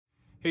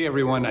Hey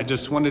everyone, I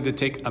just wanted to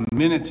take a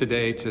minute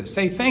today to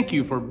say thank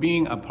you for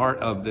being a part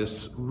of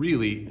this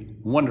really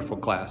wonderful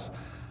class.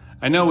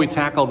 I know we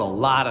tackled a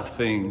lot of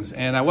things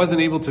and I wasn't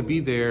able to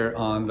be there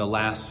on the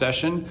last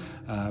session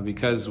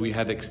because we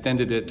had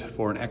extended it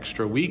for an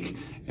extra week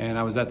and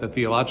I was at the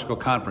theological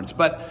conference.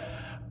 But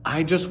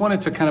I just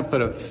wanted to kind of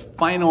put a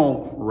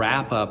final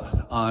wrap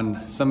up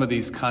on some of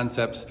these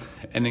concepts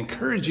and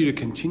encourage you to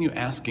continue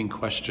asking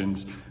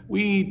questions.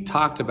 We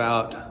talked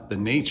about the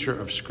nature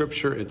of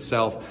Scripture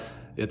itself,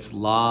 its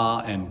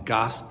law and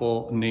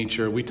gospel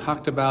nature. We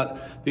talked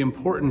about the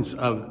importance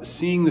of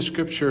seeing the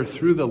Scripture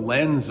through the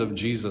lens of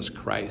Jesus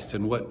Christ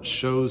and what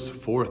shows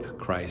forth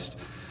Christ,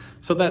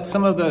 so that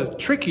some of the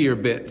trickier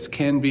bits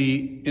can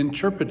be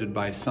interpreted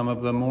by some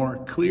of the more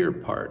clear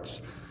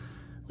parts.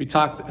 We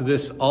talked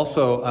this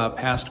also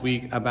past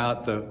week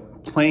about the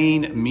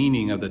plain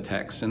meaning of the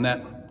text, and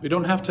that we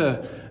don't have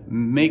to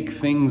make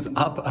things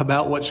up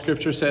about what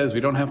Scripture says.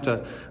 We don't have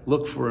to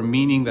look for a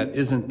meaning that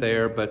isn't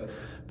there, but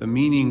the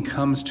meaning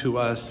comes to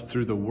us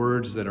through the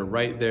words that are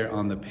right there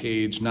on the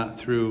page, not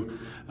through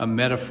a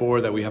metaphor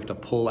that we have to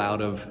pull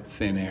out of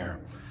thin air.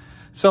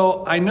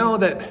 So I know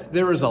that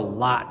there is a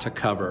lot to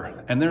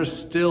cover, and there's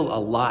still a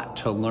lot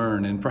to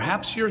learn, and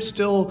perhaps you're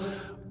still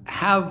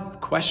have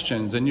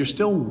questions and you're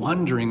still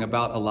wondering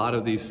about a lot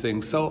of these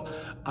things. So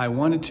I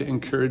wanted to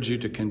encourage you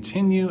to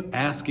continue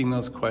asking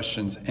those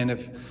questions. And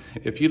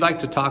if you'd like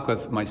to talk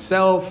with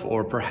myself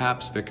or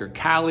perhaps Vicar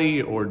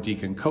Callie or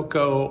Deacon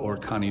Coco or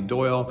Connie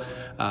Doyle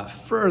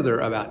further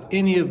about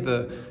any of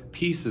the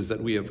pieces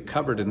that we have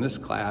covered in this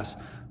class,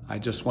 I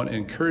just want to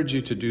encourage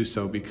you to do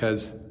so,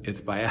 because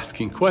it's by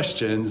asking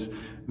questions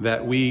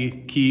that we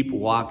keep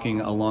walking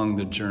along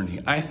the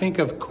journey. I think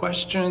of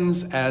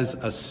questions as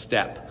a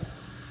step.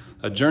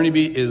 A journey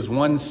is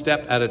one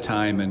step at a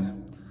time,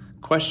 and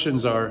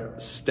questions are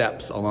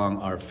steps along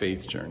our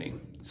faith journey.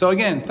 So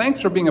again,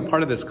 thanks for being a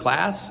part of this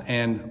class,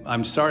 and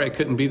I'm sorry I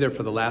couldn't be there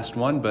for the last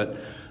one, but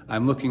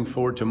I'm looking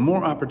forward to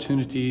more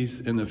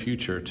opportunities in the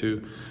future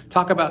to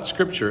talk about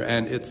Scripture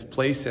and its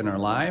place in our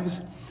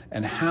lives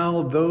and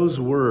how those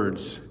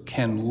words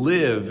can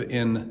live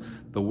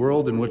in the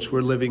world in which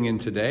we're living in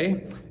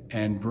today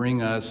and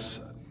bring us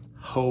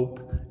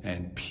hope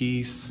and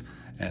peace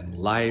and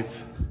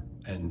life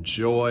and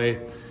joy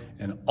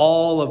and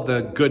all of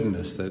the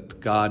goodness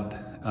that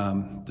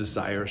God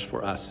desires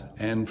for us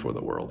and for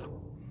the world.